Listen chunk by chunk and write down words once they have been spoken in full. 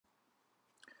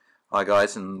Hi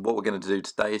guys, and what we're going to do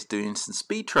today is doing some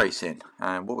speed tracing.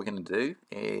 And what we're going to do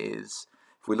is,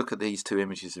 if we look at these two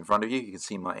images in front of you, you can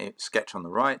see my sketch on the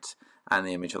right and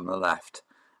the image on the left.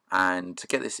 And to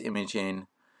get this image in,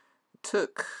 it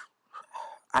took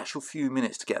actual few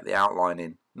minutes to get the outline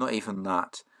in, not even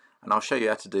that. And I'll show you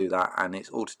how to do that, and it's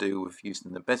all to do with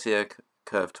using the Bezier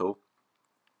Curve Tool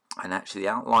and actually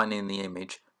outlining the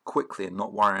image quickly and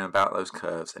not worrying about those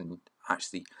curves, and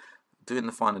actually doing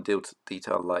the finer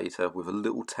detail later with a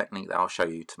little technique that I'll show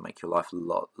you to make your life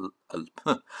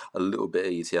a little bit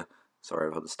easier. Sorry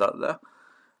about the start there.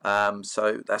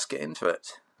 So let's get into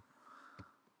it.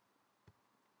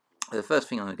 The first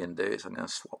thing I'm going to do is I'm going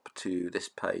to swap to this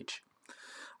page,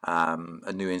 a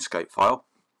new Inkscape file,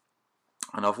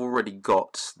 and I've already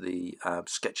got the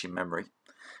sketch in memory,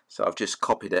 so I've just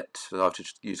copied it. So I've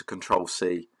just used a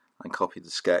Control-C and copied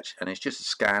the sketch, and it's just a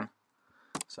scan.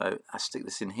 So I stick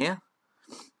this in here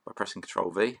by pressing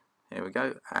Control-V. Here we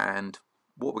go. And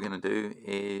what we're going to do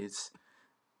is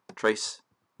trace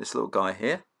this little guy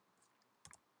here.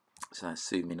 So let's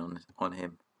zoom in on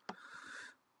him,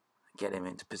 get him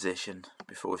into position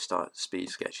before we start speed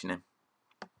sketching him.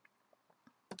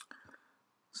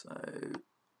 So you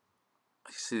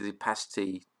see the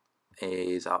opacity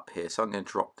is up here, so I'm going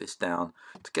to drop this down.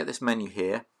 To get this menu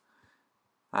here,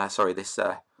 this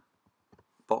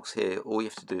box here, all you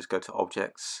have to do is go to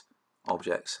Objects,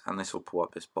 and this will pull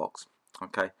up this box.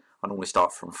 Okay, I normally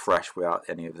start from fresh without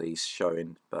any of these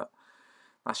showing, but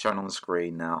that's shown on the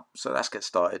screen now. So let's get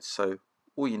started. So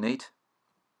all you need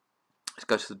is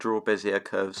go to the Draw Bezier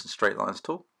Curves and Straight Lines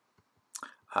tool.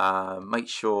 Make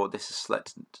sure this is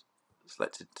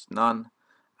selected to none,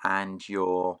 and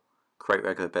your Create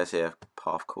Regular Bezier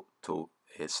Path tool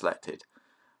is selected.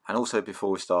 And also,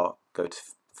 before we start, go to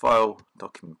File,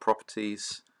 Document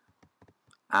Properties,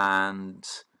 and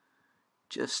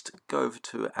just go over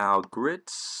to our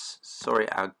grids. Sorry,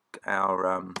 I'll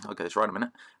get this right in a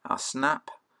minute. Our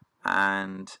snap,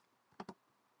 and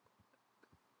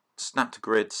snap to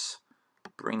grids.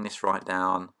 Bring this right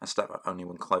down, and snap only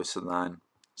one closer than.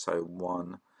 So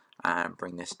 1, and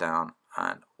bring this down,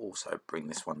 and also bring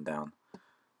this one down.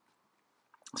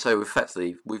 So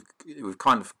effectively, we've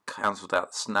kind of cancelled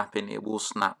out the snapping. It will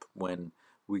snap when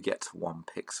we get to 1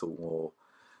 pixel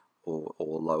or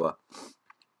lower.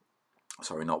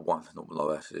 Sorry, not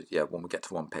lower. Yeah, when we get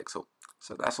to 1 pixel.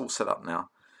 So that's all set up now.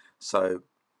 So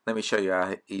let me show you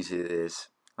how easy it is.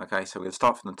 Okay, so we're going to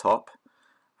start from the top,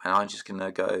 and I'm just going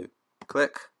to go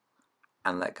click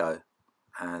and let go.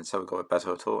 And so we've got a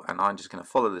Bezier tool, and I'm just going to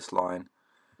follow this line,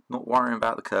 not worrying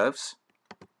about the curves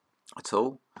at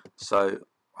all. So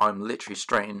I'm literally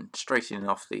straightening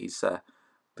off these the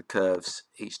curves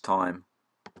each time,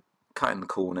 cutting the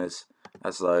corners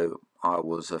as though I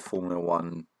was a Formula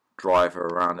 1 driver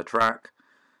around the track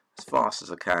as fast as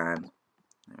I can.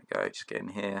 There we go, just get in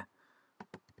here.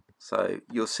 So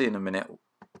you'll see in a minute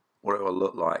what it will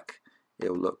look like.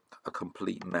 It will look a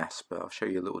complete mess, but I'll show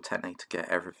you a little technique to get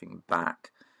everything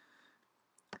back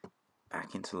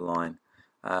into the line.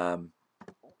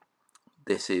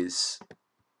 This is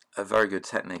a very good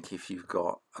technique if you've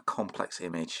got a complex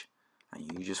image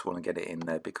and you just want to get it in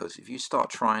there, because if you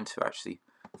start trying to actually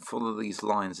follow these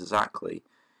lines exactly,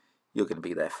 you're going to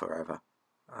be there forever.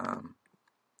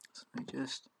 So let me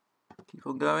just keep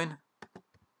on going.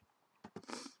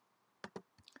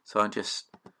 So I'm just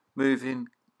moving,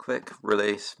 click,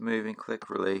 release, moving, click,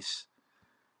 release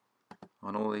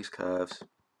on all these curves.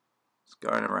 Just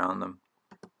going around them.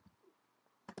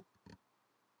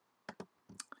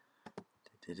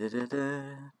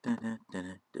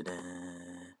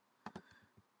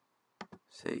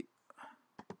 See,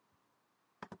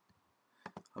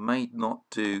 I may not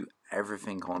do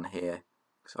everything on here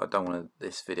because I don't want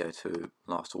this video to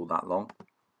last all that long,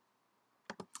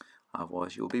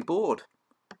 otherwise you'll be bored.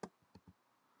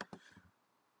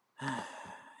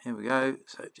 Here we go.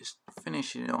 So just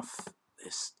finishing off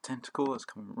this tentacle that's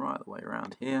coming right the way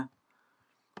around here,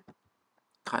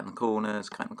 cutting the corners,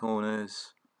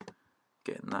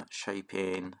 getting that shape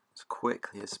in as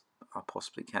quickly as I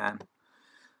possibly can.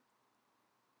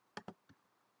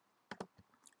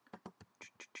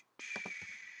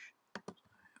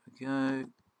 There we go.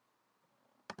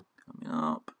 Coming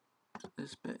up to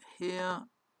this bit here.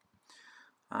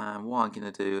 And what I'm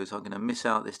going to do is I'm going to miss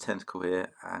out this tentacle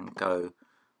here and go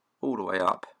all the way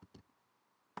up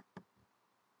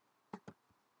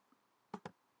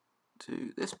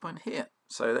to this point here.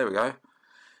 So there we go.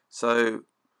 So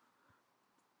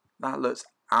that looks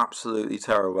absolutely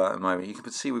terrible at the moment. You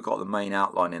can see we've got the main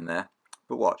outline in there,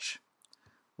 but watch.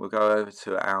 We'll go over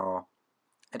to our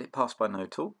Edit Pass by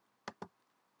Node tool.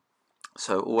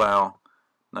 So all our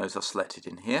nodes are selected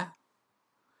in here.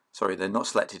 Sorry, they're not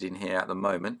selected in here at the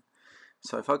moment.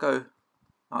 So if I go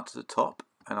up to the top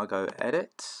and I go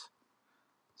Edit,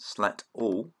 Select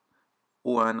All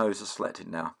our nodes are selected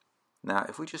now. Now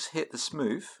if we just hit the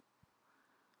smooth,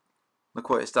 look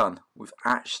what it's done. We've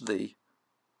actually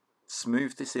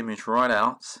smoothed this image right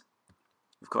out.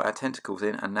 We've got our tentacles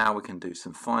in, and now we can do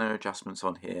some finer adjustments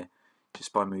on here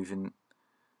just by moving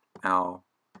our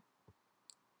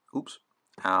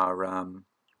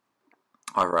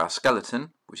either our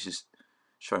skeleton, which is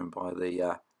shown by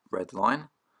the red line,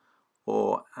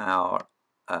 or our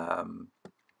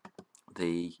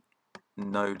the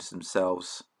nodes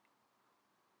themselves,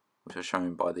 which are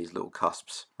shown by these little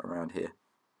cusps around here.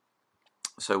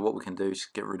 So what we can do is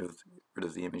get rid of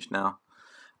the image now.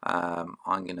 I'm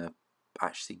going to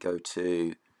actually go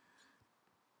to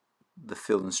the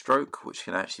fill and stroke, which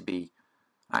can actually be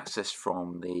accessed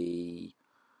from the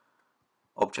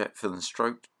object fill and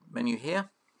stroke menu here,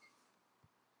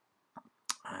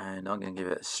 and I'm going to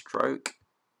give it a stroke,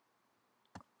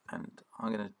 and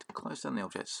I'm going to close down the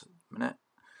objects a minute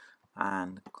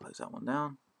and close that one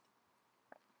down.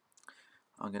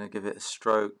 I'm going to give it a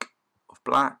stroke of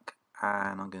black,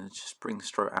 and I'm going to just bring the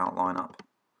stroke outline up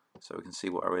so we can see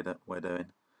what we're doing,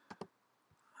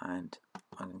 and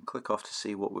I can click off to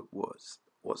see what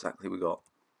exactly we got.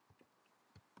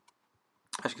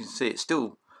 As you can see, it's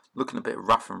still looking a bit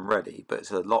rough and ready, but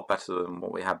it's a lot better than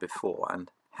what we had before.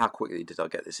 And how quickly did I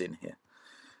get this in here?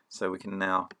 So we can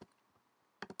now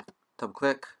double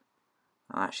click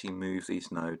and actually move these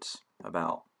nodes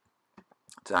about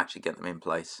to actually get them in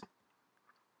place.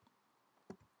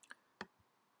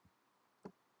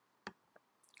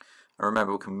 And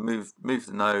remember, we can move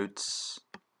the nodes,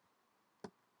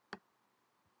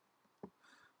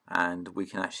 and we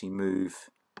can actually move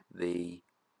the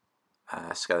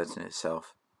skeleton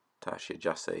itself to actually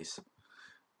adjust these.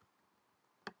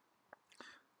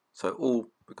 So all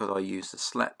because I use the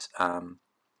select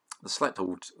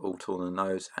all tool on the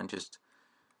nodes, and just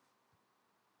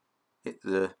hit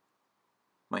the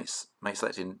make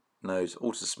selecting nodes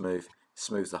auto smooth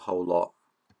the whole lot,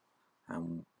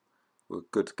 and we're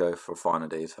good to go for finer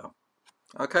detail.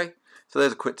 Okay, so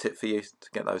there's a quick tip for you to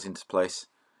get those into place,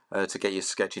 to get your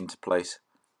sketch into place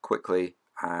quickly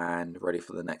and ready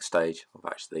for the next stage of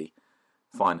actually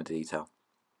finer detail.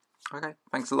 Okay,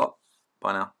 thanks a lot.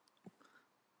 Bye now.